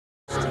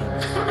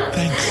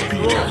Thanks be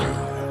to you.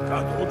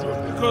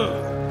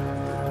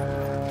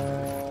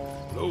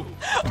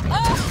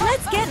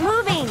 Let's get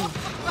moving!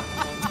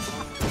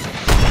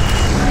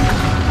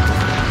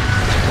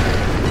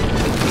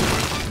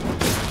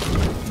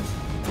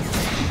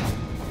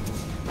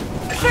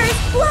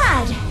 First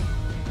blood!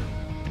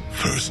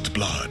 First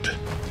blood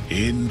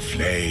in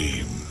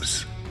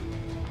flames.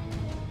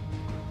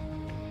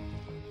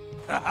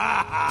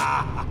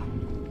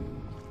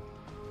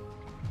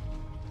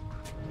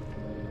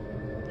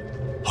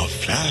 A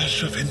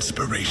flash of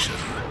inspiration.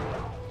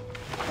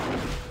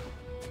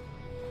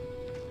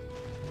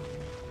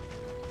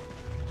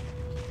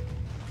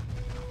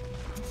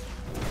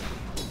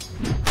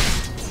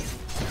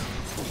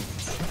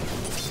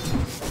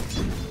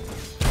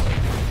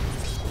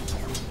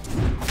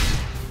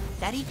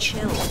 Daddy,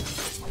 chill.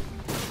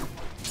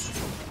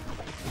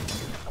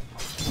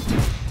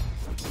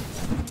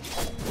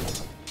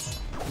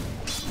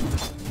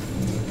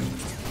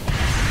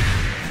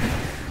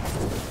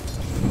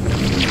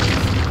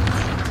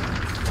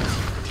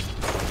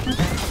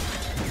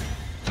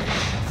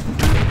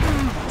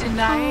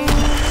 Denied.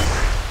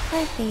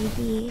 Poor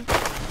baby.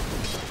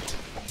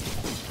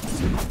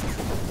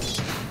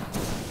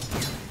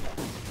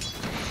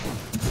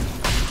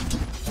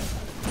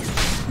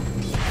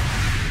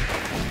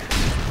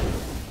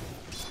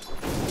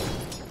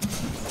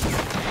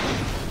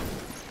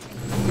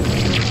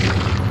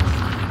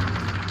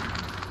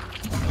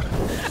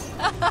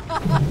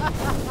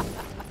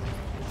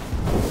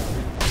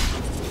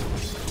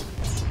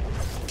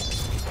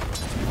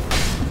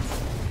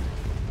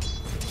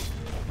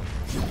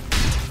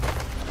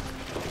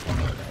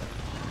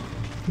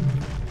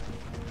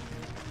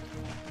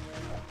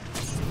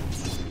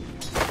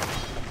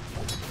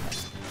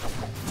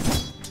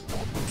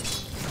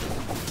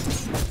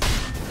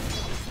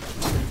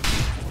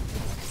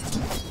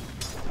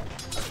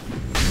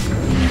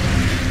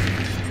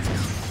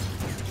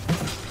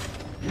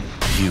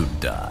 You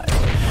die,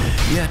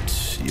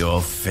 yet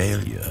your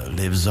failure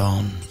lives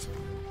on.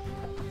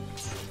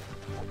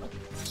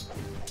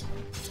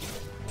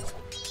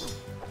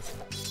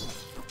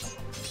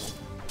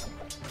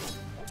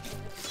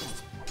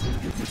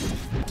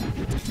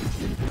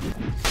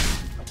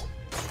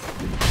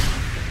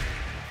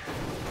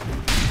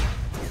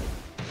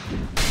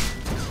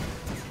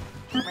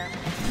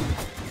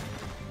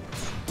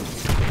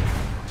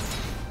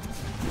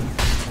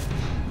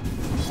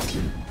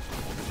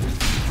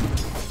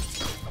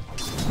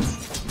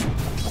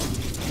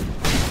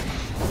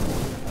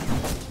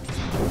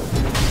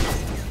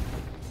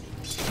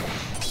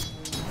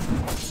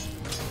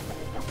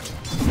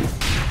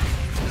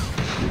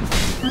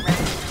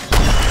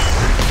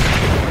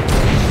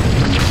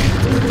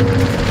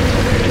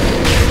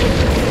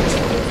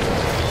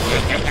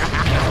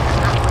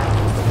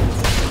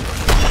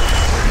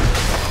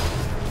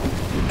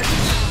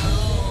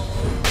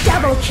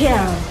 Double kill!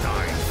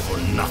 Died for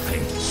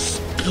nothing.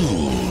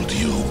 Schooled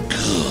you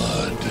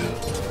good.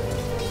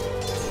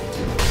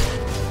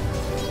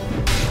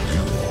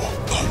 You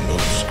are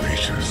most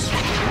gracious.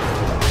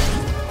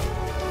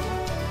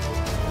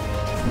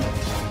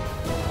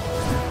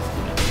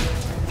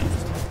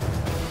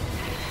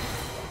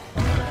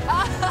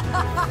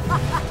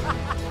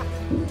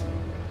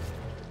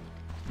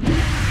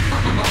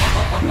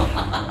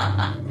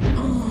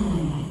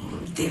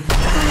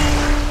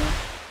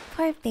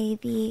 Poor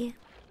baby.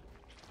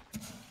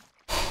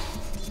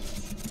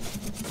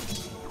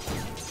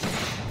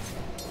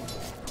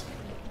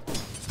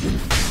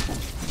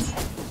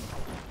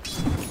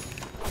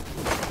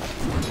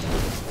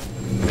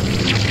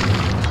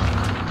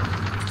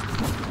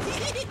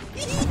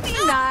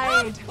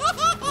 Denied.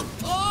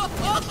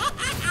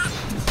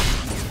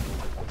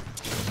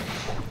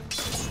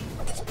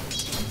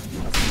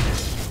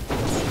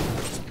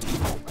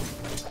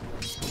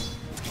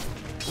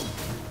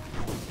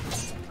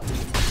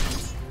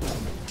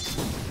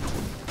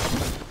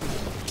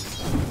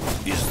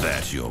 Is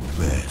that your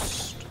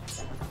best?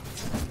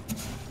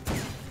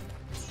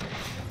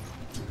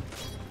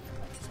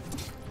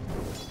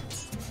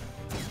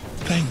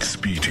 Thanks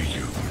be to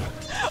you.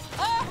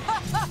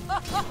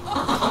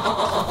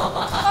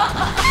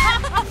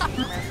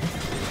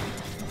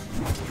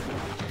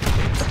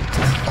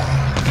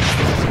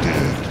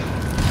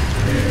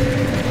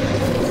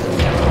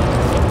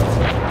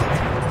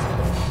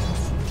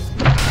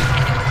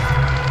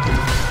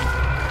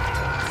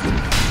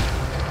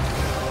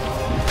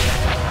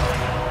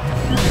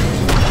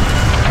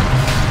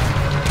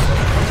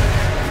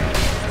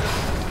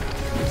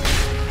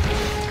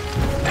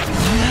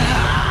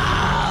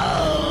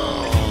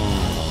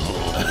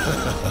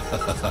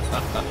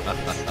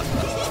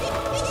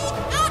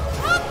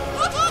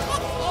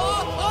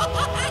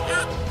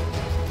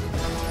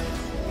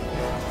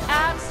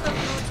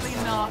 Absolutely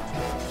not.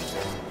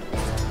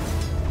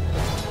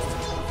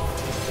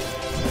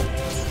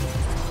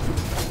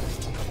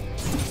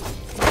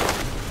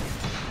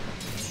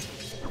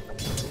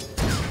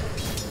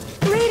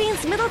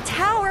 Radiant's middle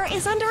tower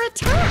is under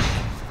attack!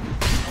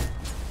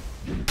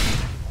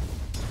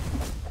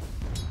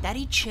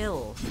 Daddy,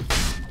 chill.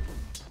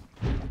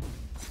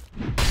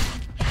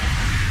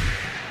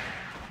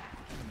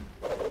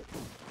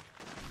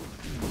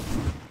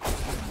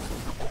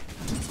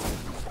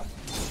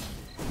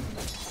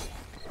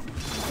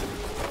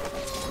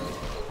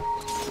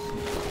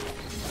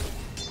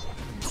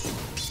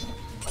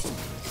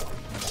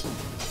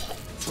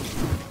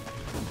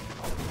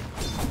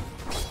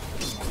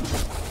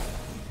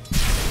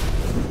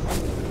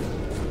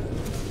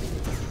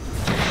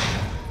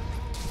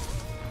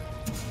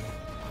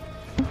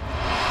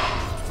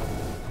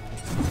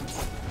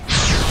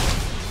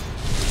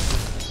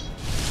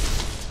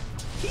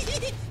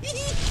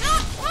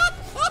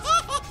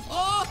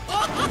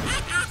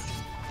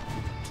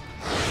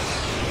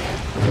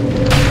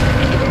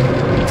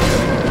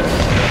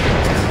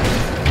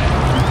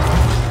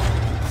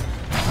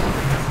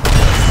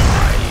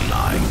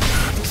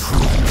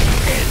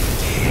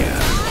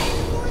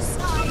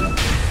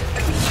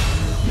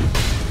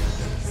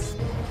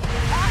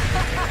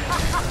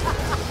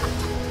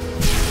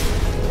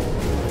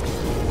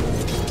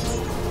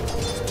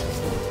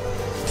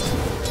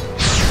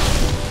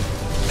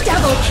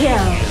 Kill.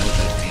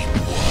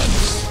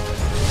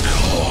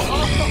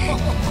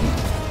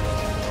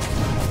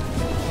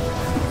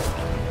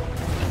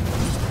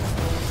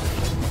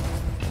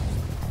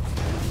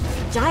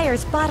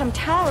 Dire's bottom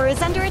tower is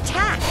under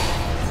attack.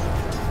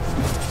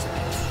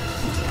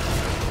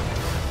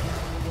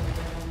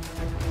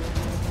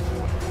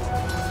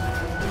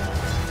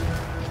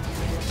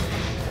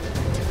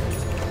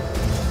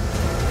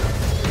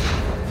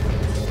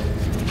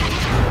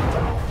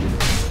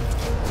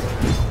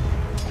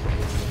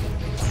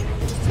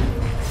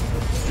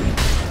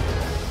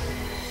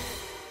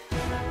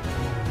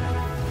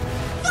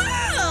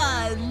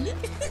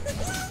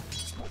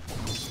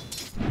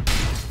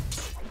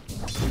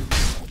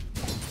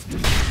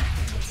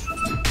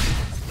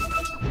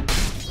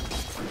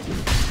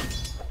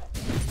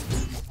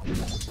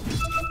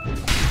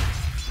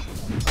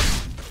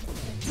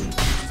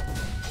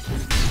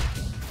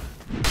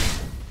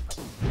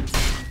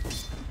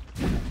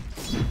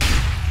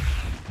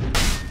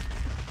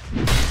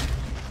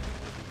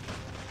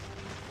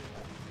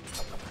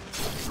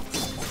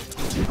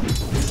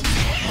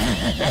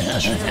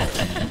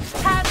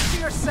 Hands to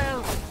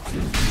yourself!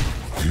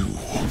 You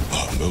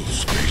are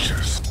most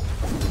gracious.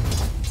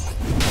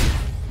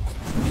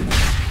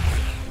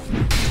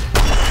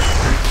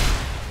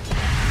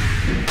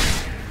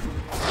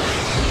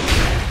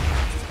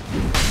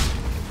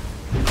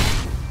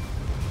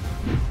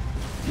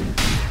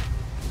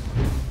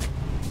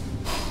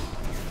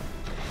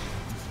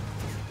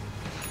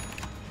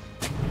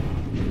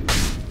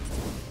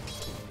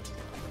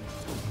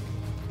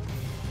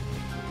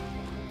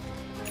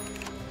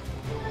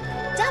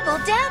 Double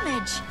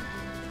damage.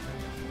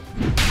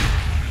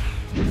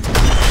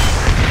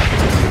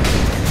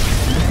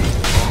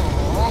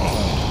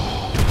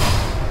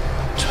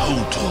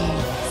 Total.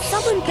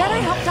 Someone better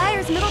help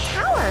Dire's middle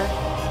tower.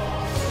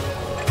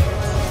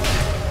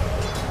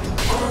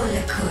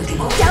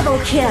 Double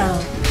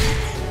kill.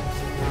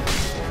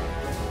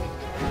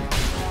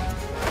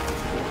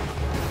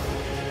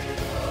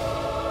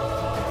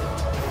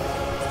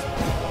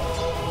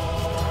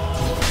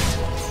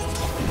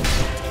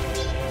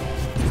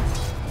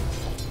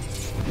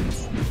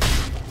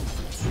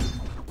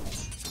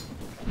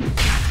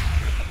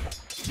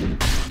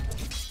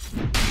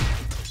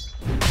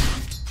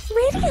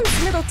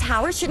 Radiant's middle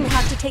tower shouldn't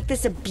have to take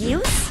this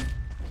abuse.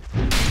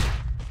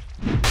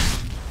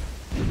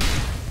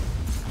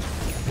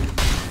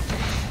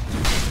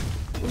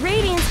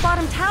 Radiant's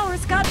bottom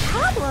tower's got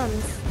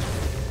problems.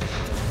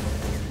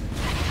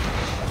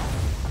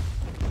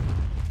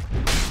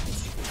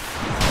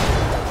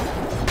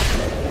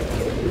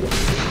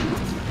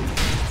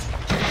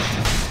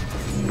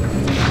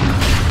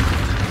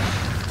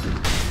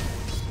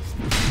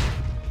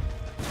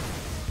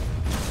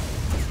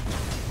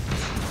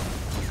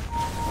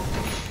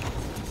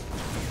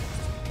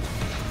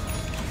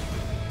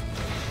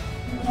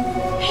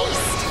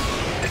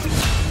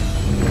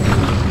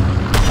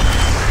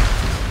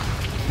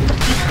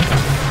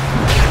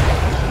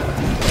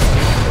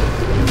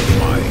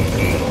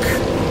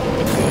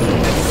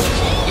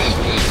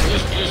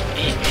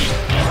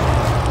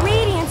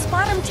 Radiant's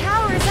bottom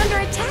tower is under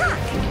attack.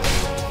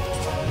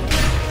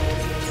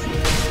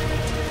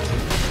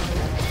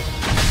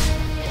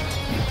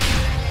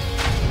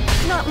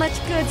 Not much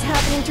good's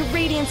happening to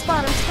Radiant's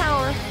bottom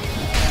tower.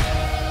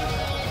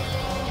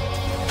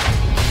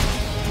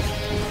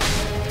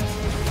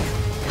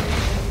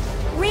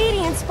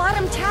 Radiant's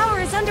bottom tower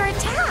is under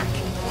attack.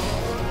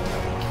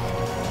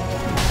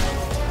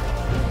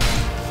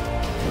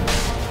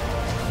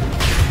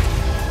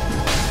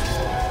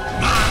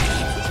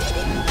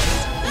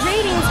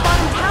 Radiant's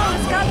bottom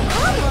tower's got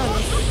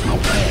problems.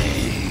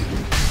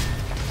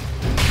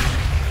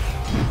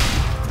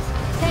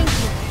 Thank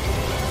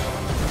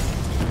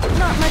you.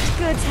 Not much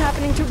good's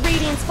happening to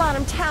Radiant's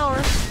bottom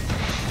tower.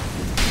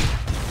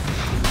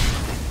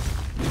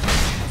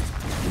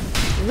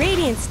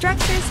 Radiant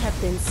structures have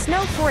been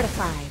snow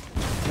fortified.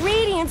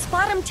 Radiant's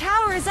bottom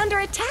tower is under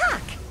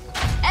attack!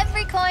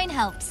 Every coin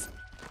helps.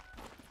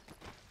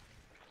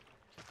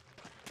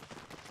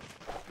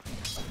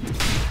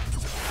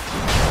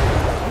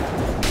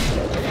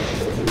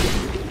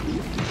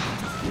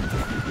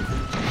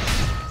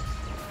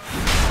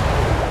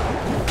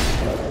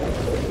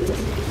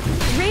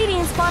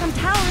 Radiant's bottom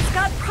tower's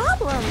got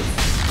problems!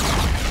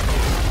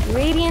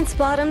 Radiant's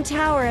bottom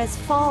tower has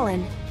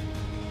fallen.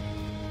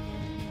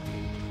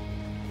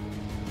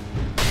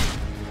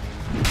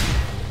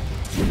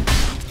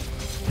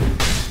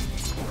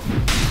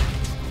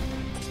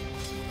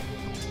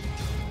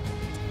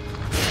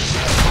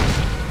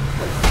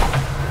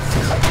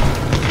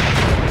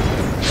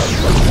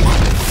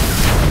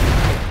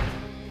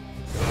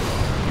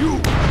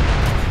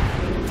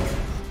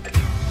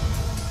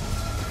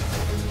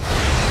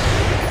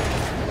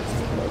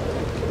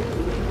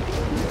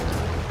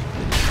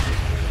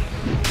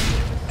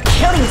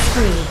 Killing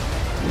spree!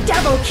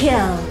 Double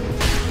kill!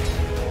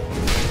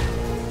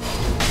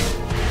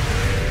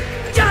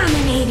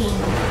 Dominating!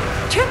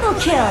 Triple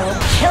kill!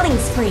 Killing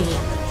spree!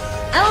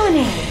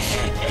 Ownage!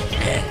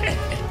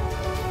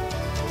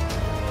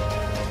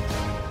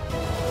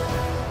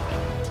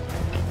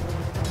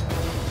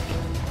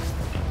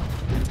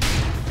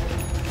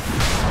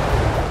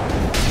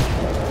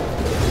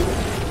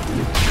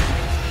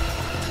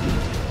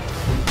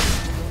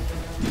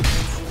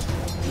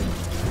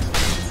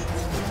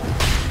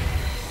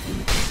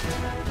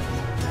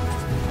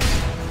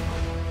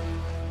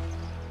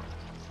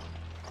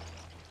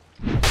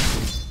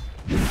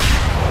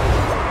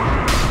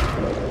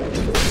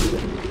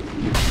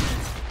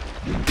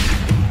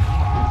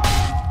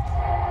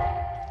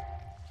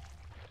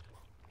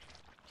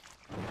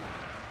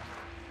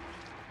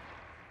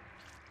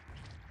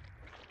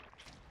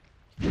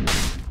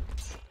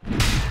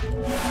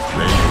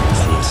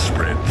 Flames will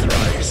spread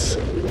thrice.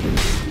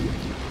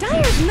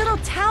 Dire's middle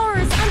tower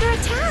is under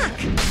attack!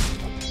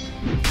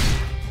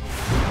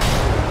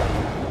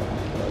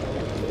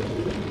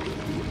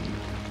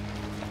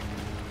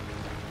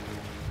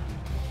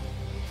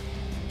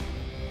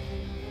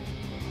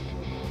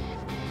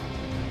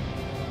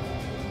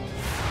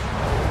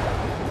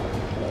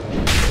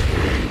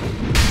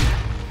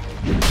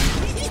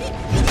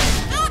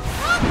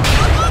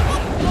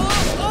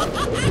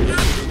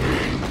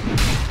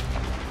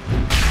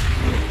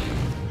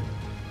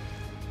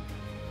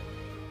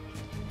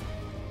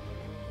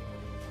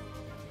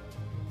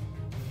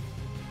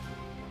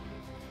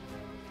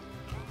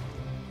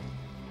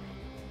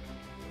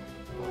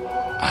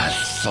 A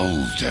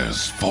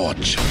soldier's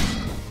fortune.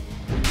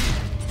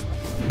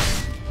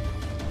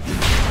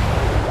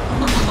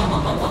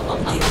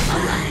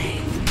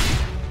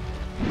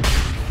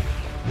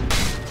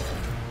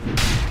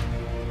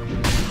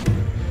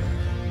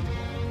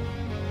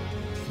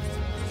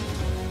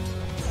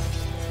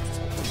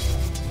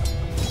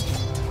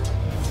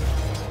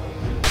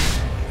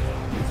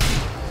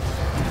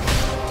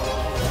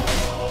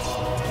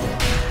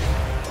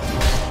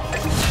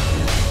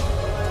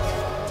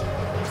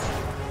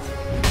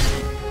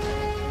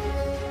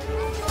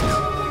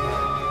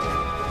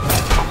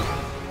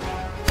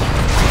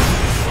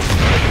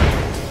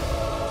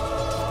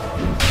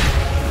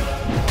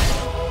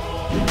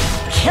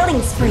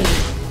 Killing spree!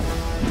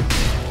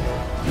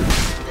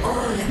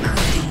 All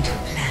according to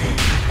plan.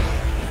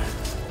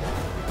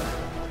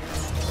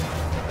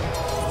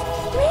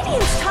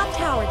 Radiant's top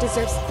tower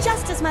deserves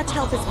just as much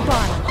help as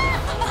bottom.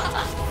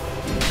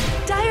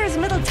 Dire's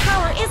middle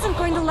tower isn't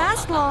going to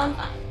last long.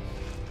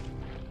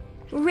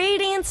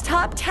 Radiant's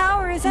top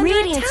tower is under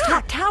attack. Radiant's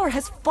top tower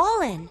has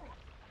fallen.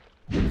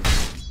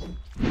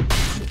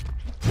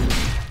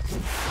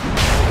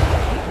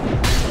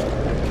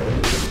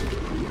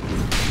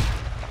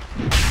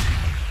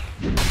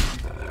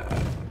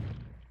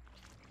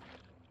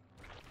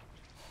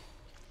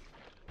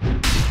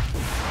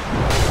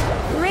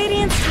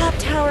 Radiant's top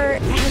tower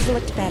has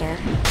looked better.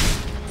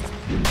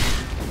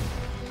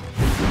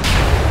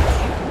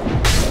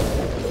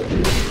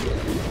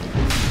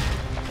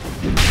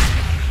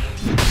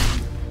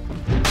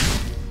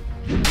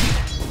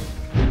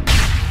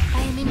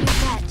 I am in your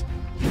debt.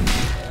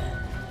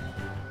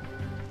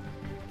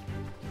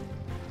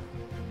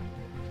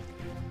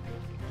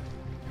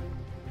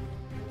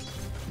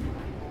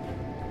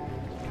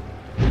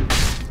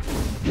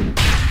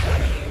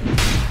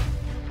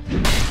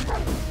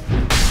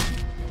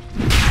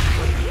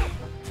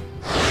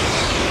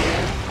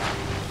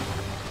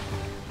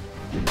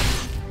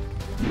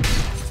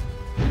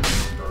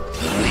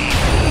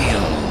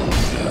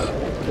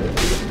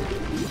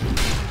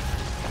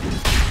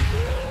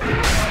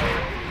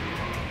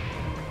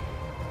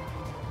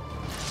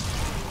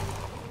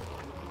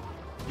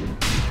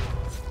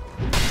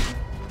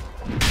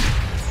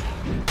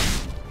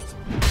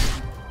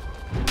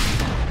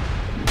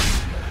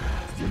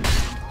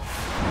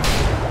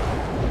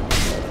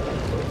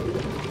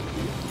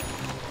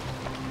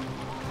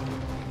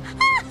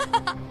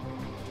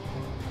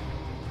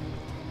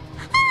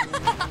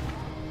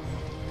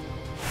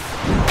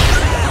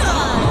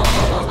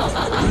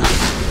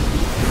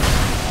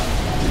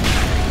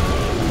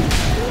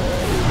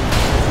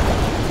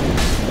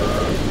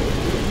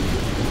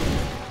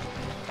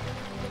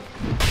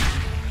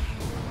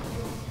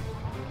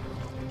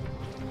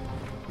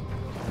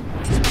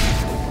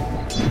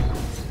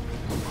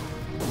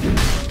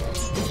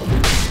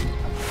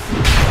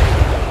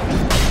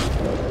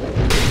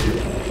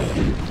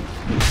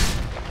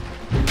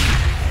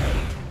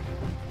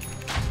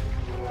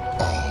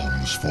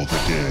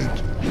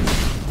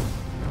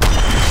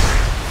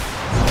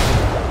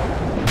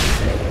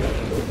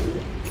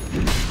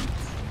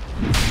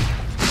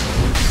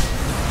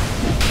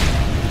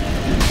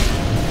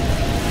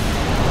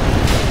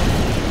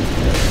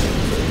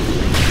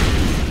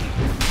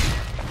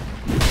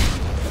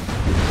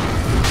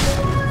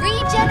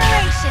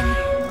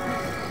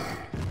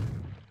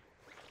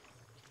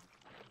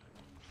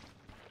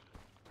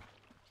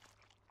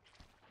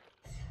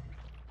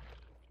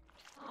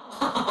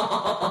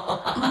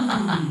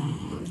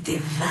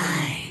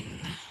 Divine.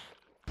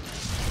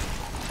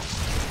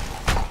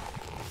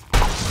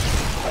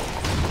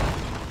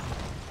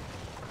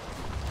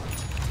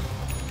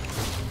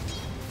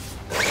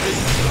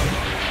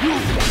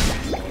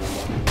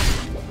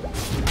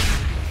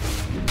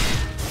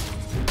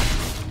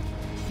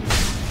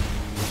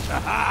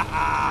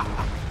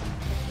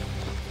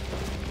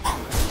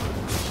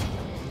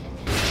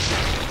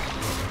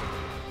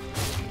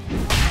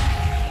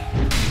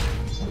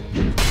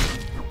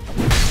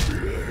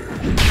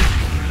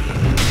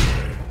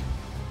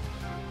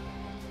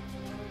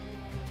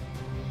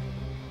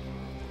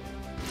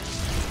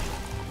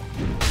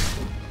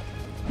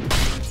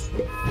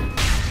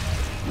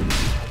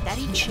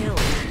 Daddy, chill.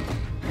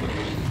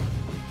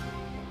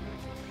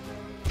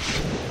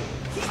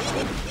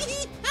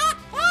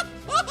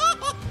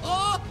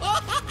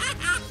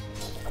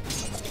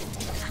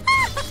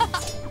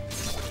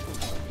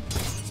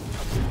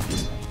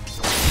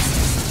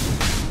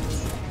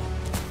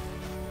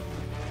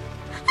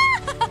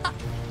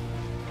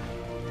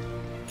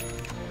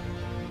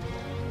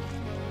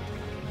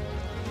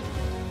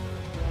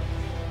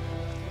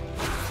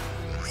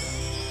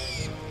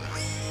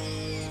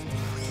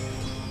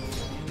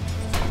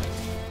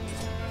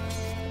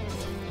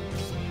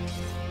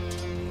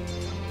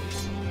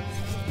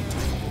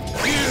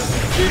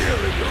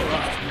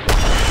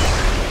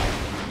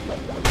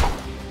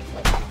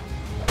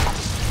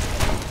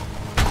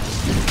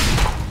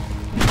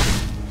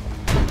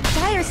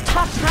 Dire's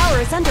top tower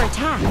is under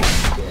attack.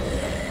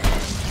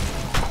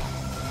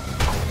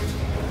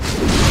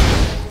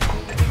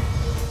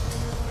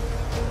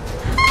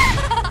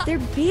 They're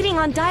beating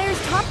on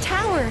Dire's top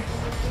tower.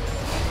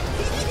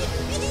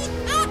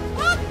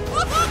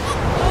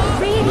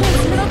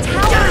 Radiance middle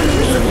tower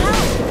needs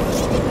help.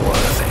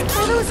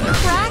 Are those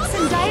cracks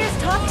in Dire's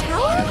top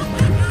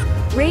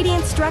tower?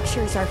 Radiant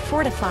structures are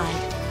fortified.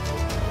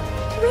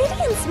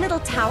 Radiant's middle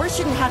tower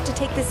shouldn't have to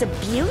take this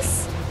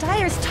abuse.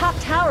 Dire's top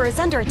tower is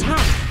under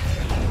attack.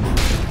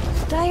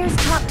 Dire's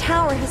top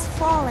tower has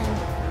fallen.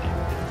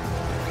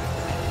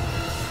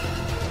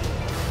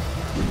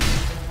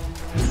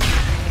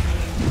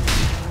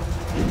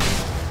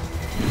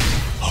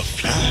 A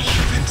flash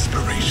of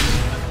inspiration.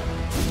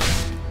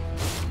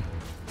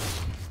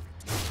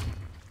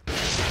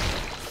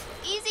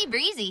 Easy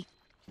breezy.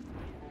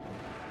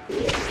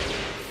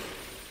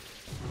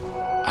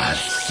 A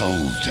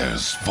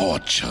soldier's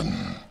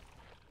fortune.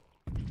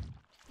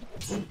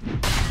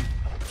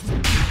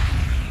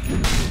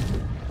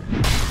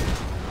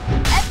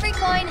 Every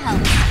coin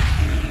helps.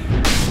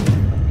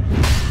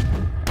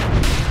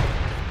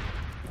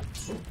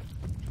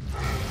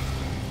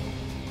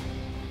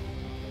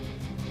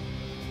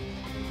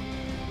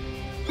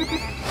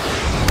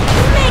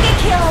 Mega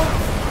kill!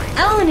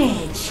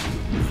 Ownage!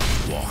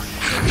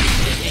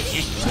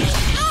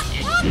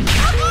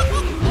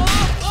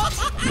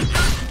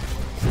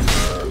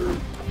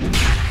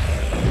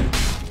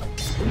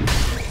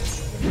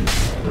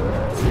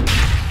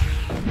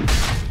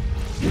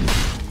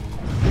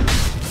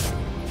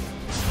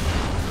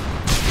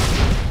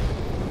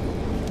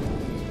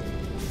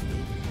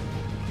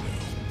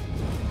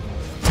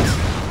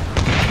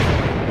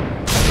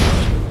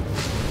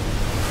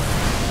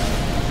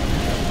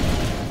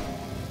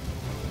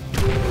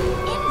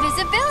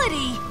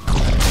 Invisibility!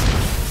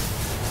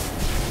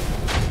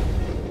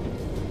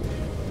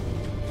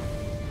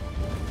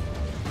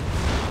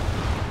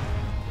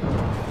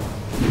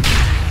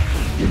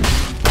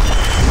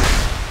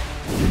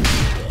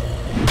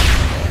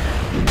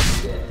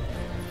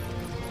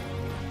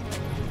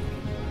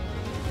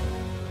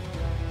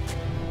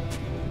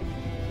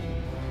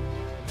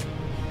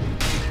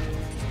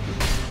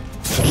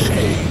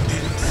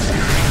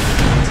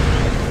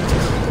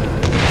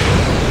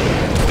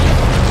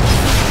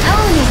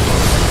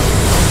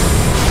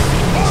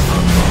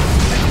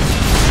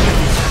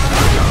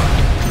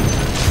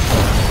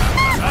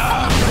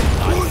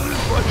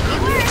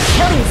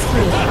 Killing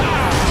spree!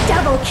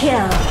 Double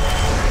kill!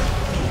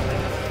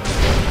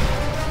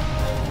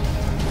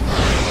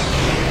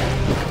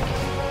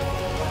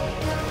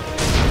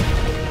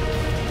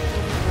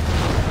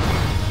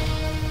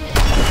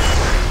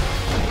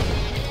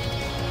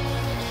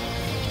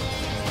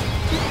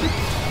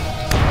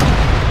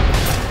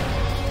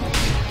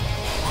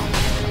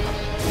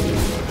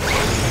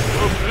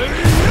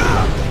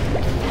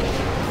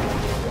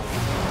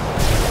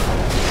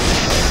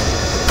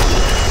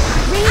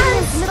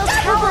 Radiant's middle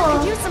tower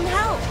could use some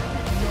help!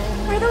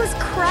 Are those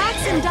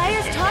cracks in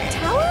Dire's top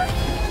tower?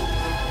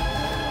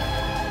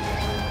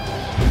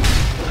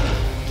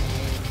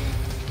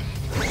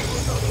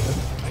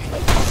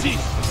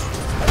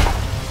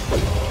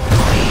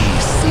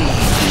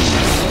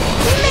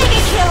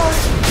 Mega kill!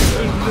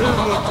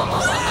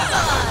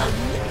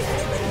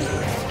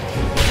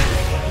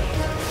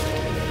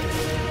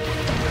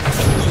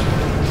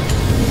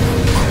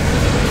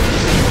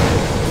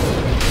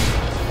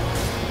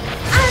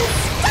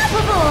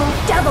 Unstoppable!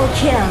 Double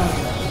kill!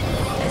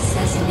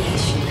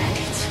 Assassination at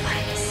its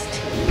finest.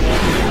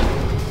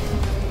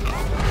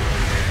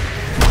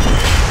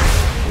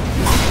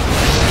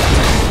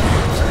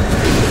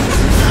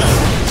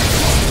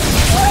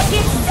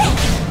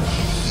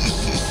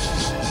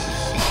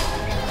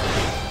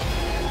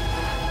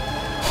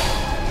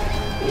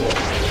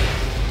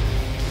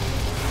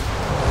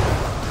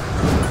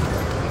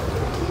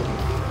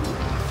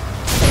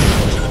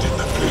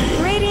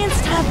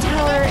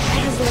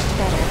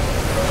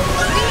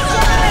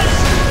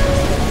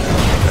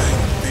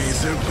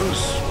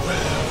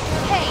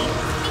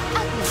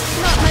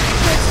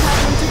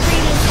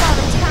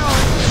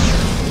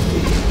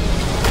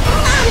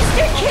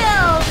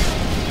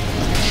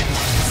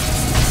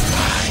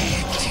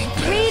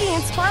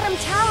 Radiant's bottom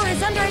tower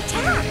is under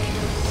attack!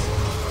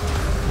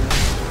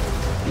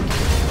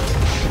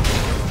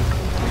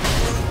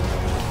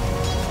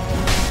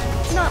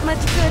 Not much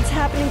good's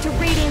happening to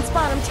Radiant's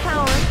bottom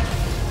tower.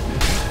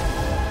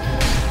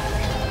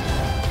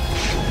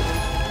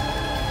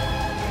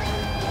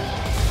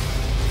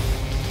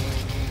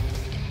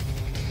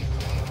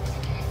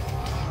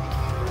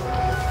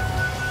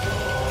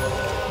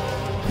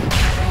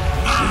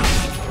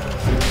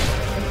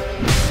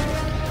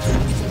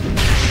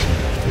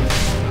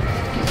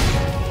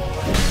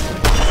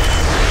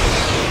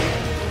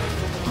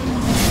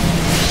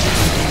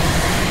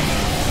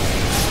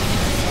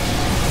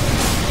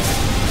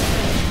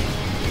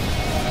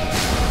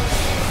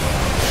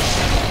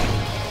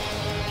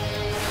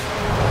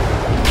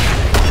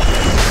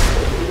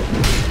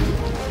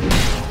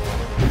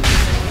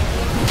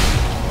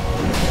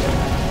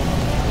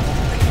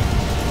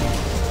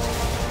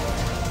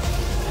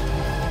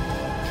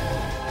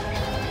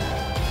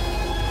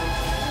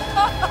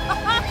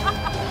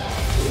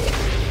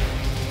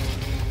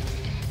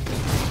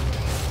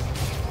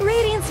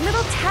 Radiant's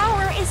middle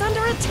tower is under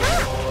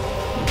attack!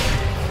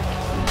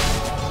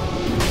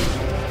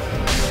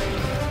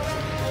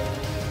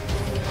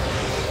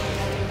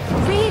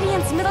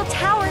 Radiant's middle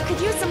tower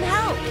could use some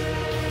help!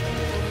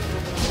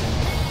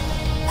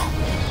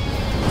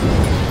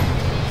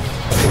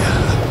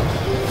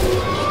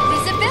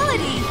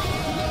 Visibility!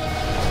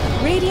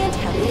 Radiant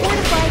have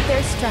fortified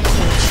their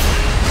structures.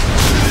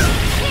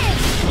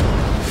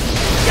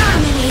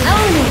 Dominate!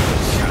 Own it!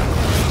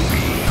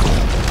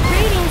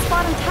 Radiant's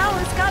bottom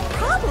tower's got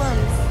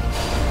problems!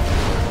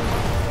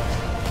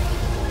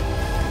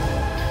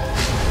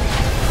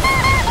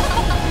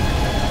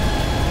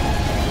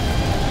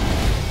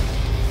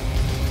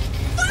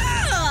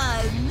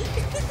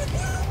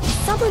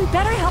 Someone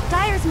better help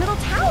Dyer's middle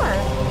tower!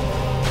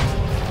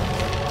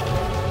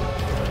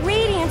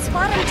 Radiant's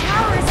bottom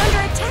tower is under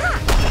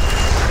attack!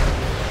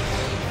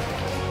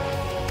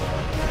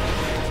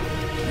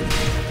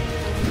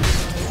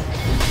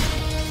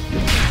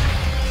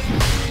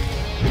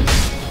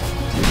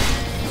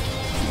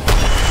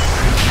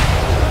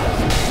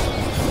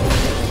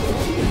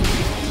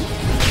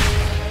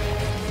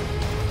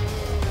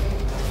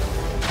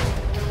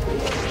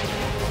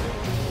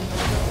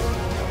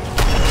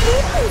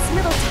 Radiant's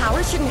middle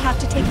tower shouldn't have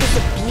to take this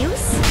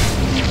abuse.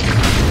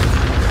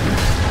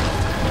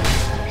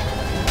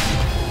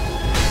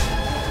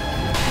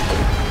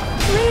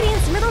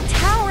 Radiant's middle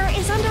tower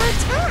is under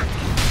attack.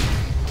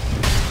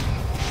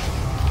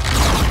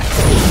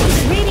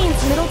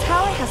 Radiant's middle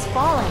tower has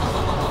fallen.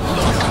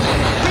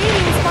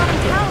 Radiant's bottom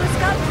tower's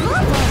got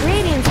problems.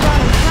 Radiant's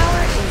bottom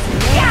tower is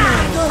now.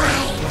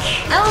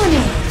 Own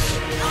it.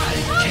 I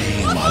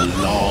came a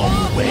long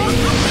way.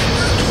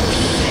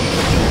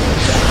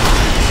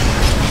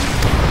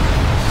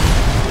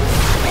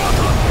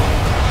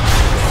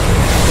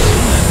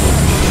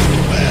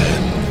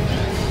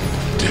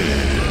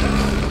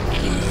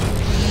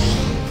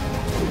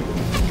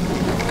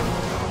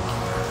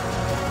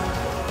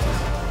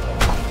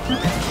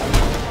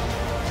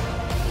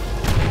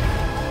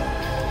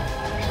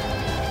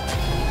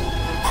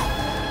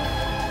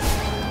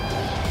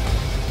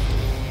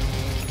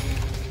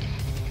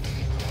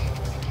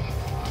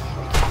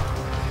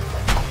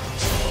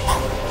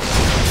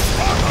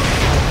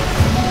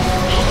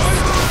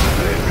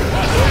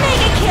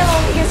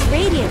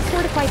 Radiant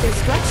fortified their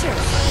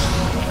structures.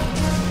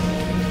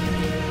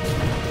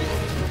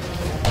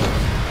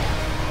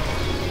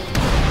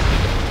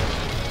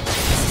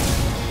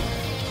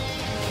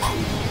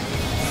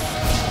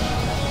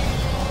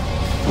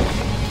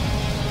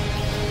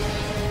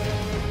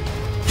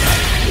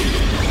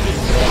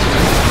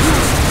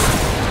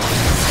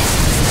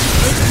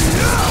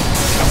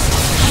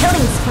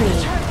 Killing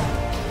spree.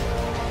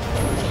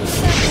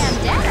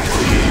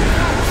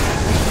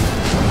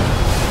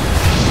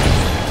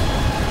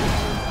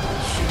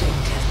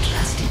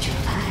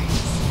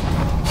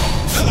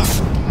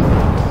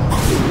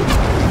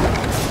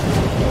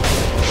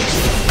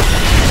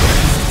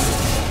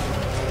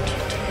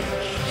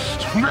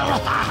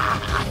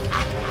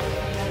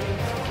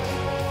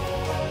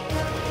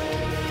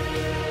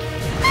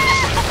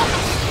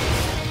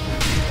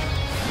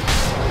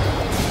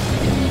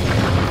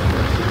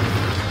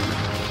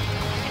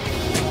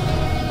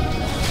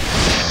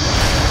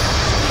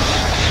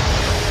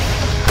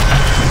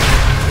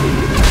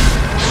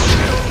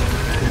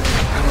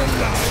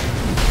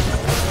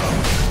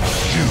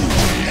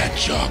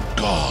 Your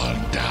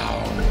guard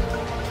down.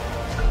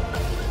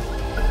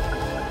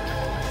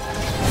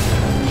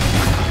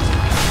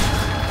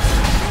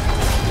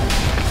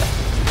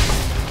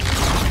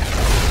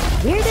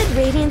 Where did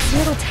Radiant's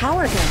middle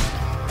tower go?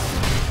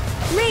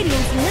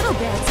 Radiant's middle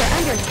barracks are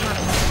under attack.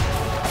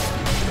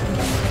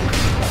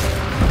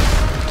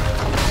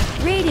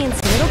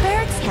 Radiant's middle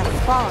barracks have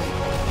fallen.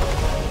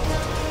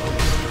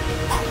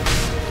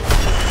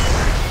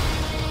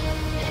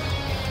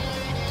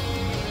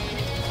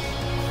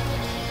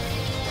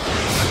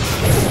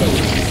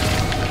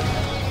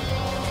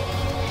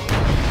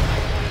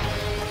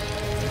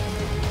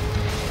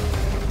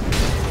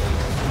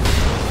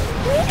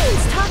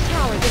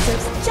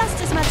 deserves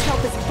just as much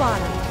help as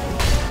bottom.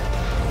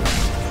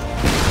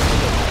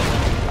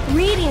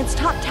 Radiant's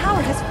top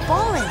tower has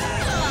fallen.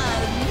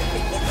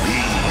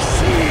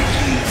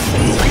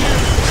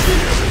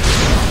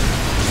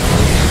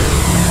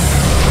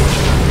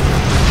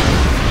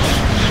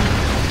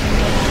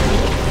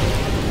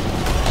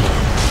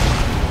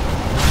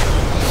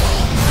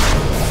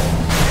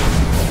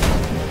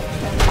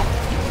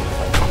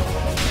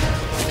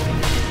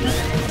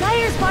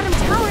 Dire's bottom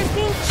tower is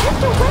being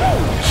chipped away.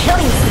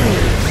 Killing spree.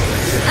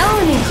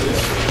 Own it.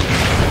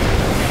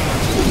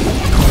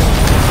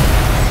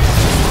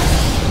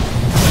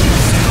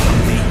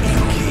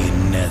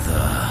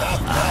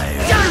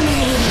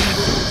 Dominating.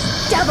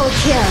 Double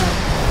kill.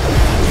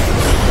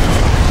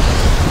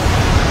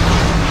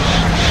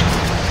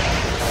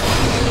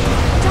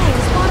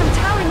 Dire's bottom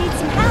tower needs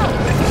some help.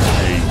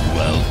 I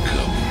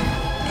welcome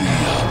the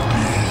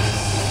abyss.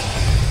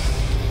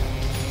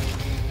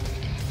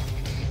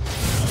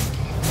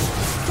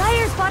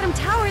 Dire's bottom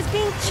tower is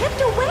being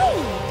chipped away.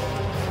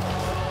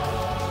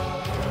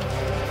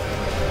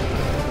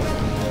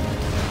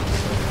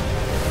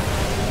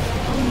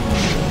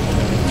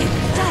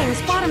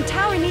 Dire's bottom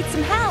tower needs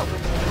some help.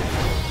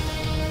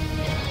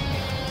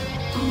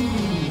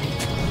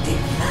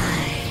 Divine.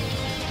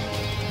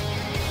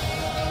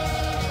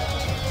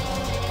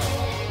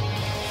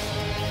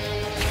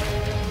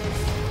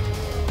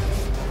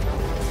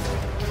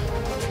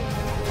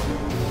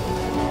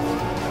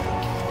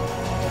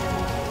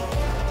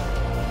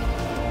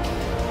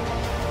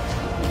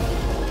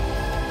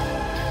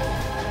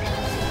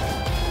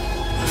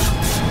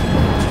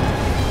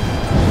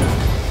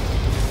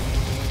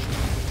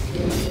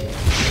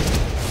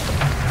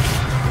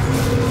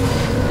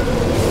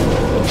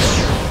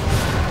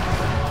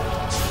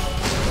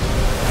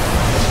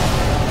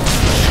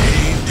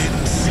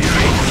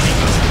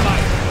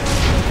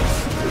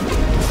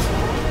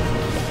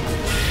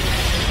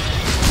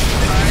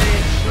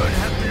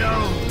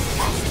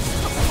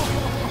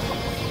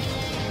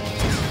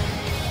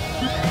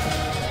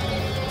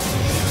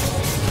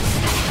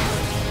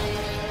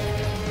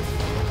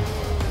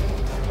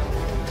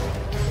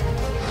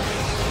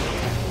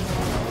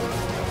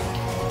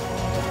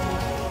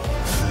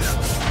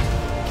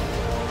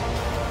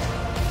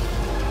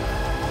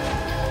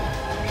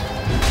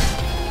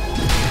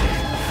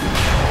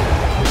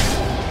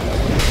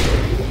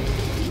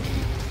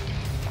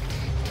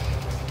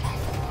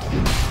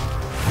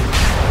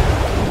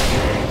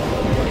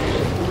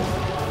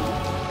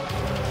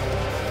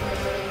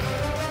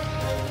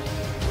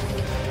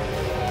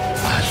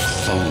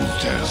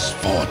 Soldier's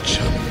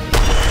fortune.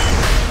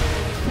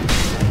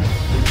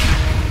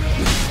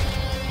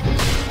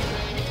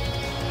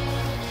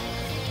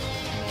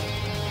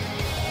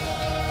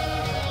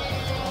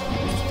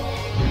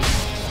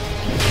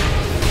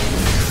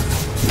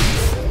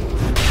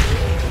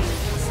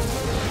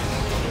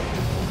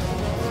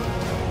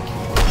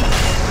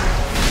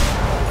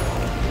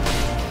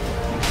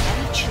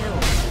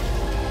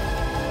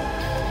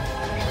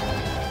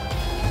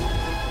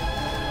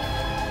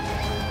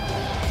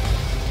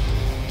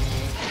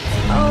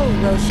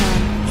 Roshan,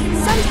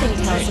 something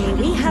tells me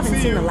we haven't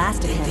seen the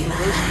last of him.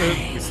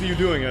 We see you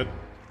doing it.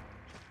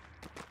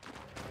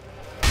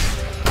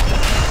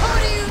 Who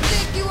do you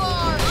think you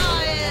are?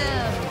 I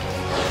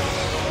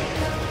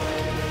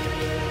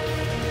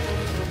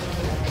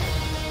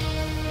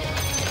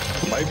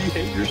am. My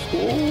behavior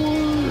score.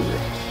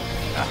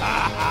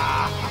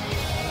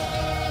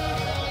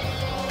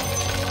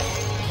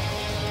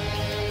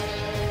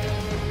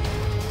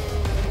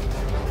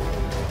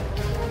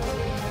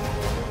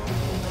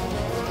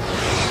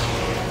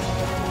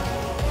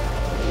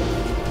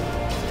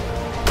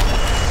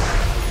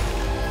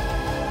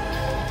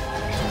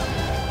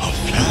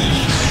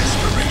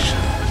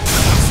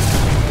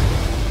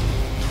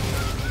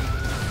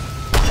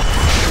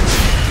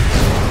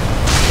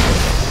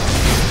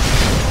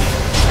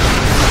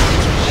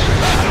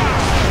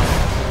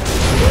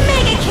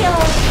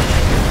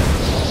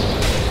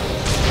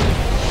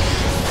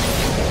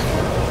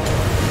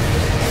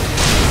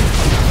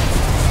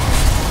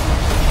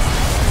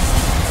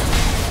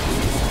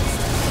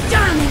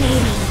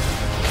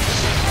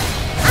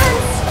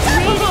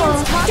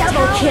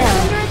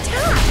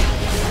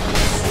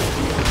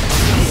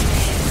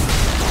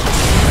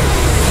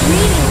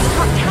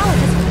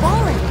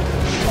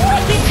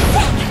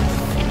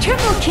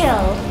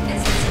 kill.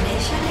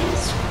 Assassination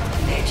is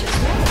nature's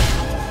way.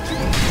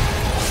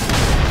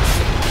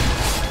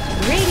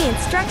 Radiant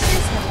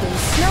structures have been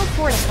snow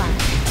fortified.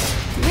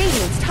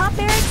 Radiant's top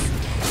barracks?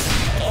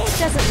 It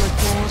doesn't look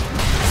good.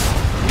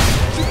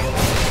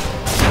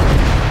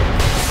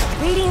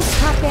 Radiant's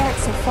top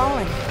barracks have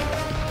fallen.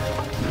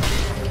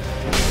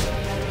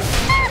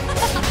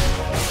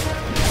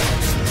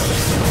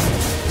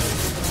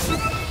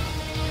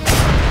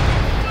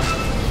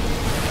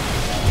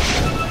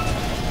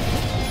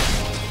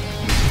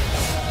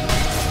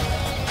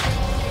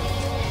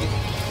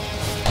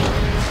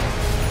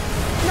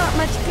 Not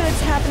much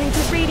good's happening to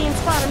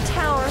Radiant's bottom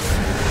tower.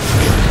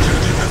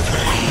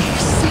 I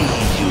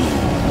see you.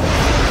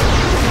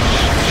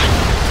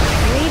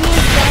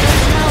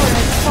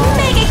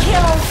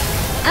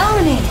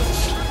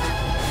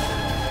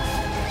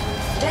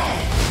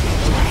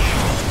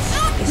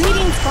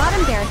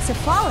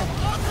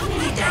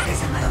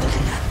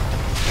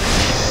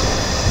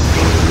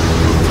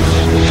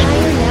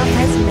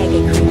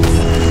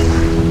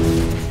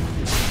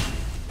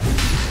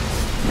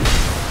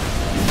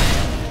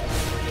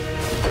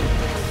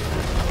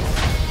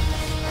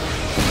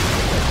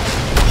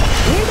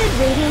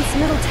 Radiant's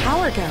middle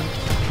tower go?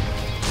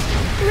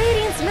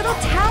 Radiant's middle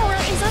tower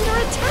is under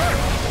attack!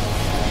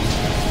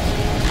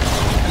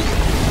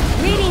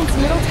 Radiant's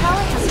middle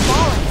tower has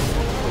fallen.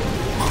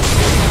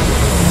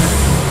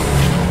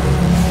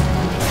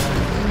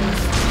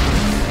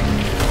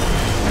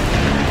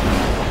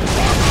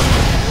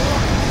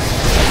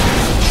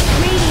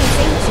 Radiant's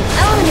ancient.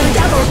 Own a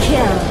double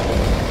kill.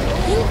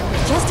 I think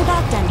we're just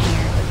about done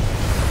here.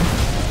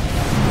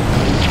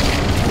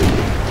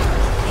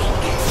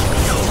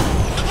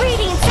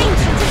 Radiant's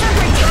ancient is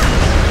under attack!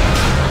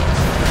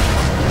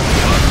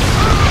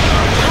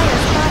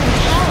 Dire's bottom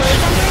tower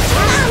is under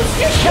attack!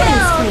 Monster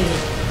kill.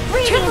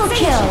 Triple Radiant's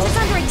kill. ancient is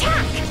under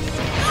attack!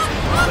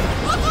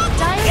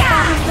 Dire's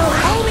bottom will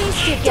always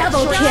get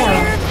Double destroyed. kill.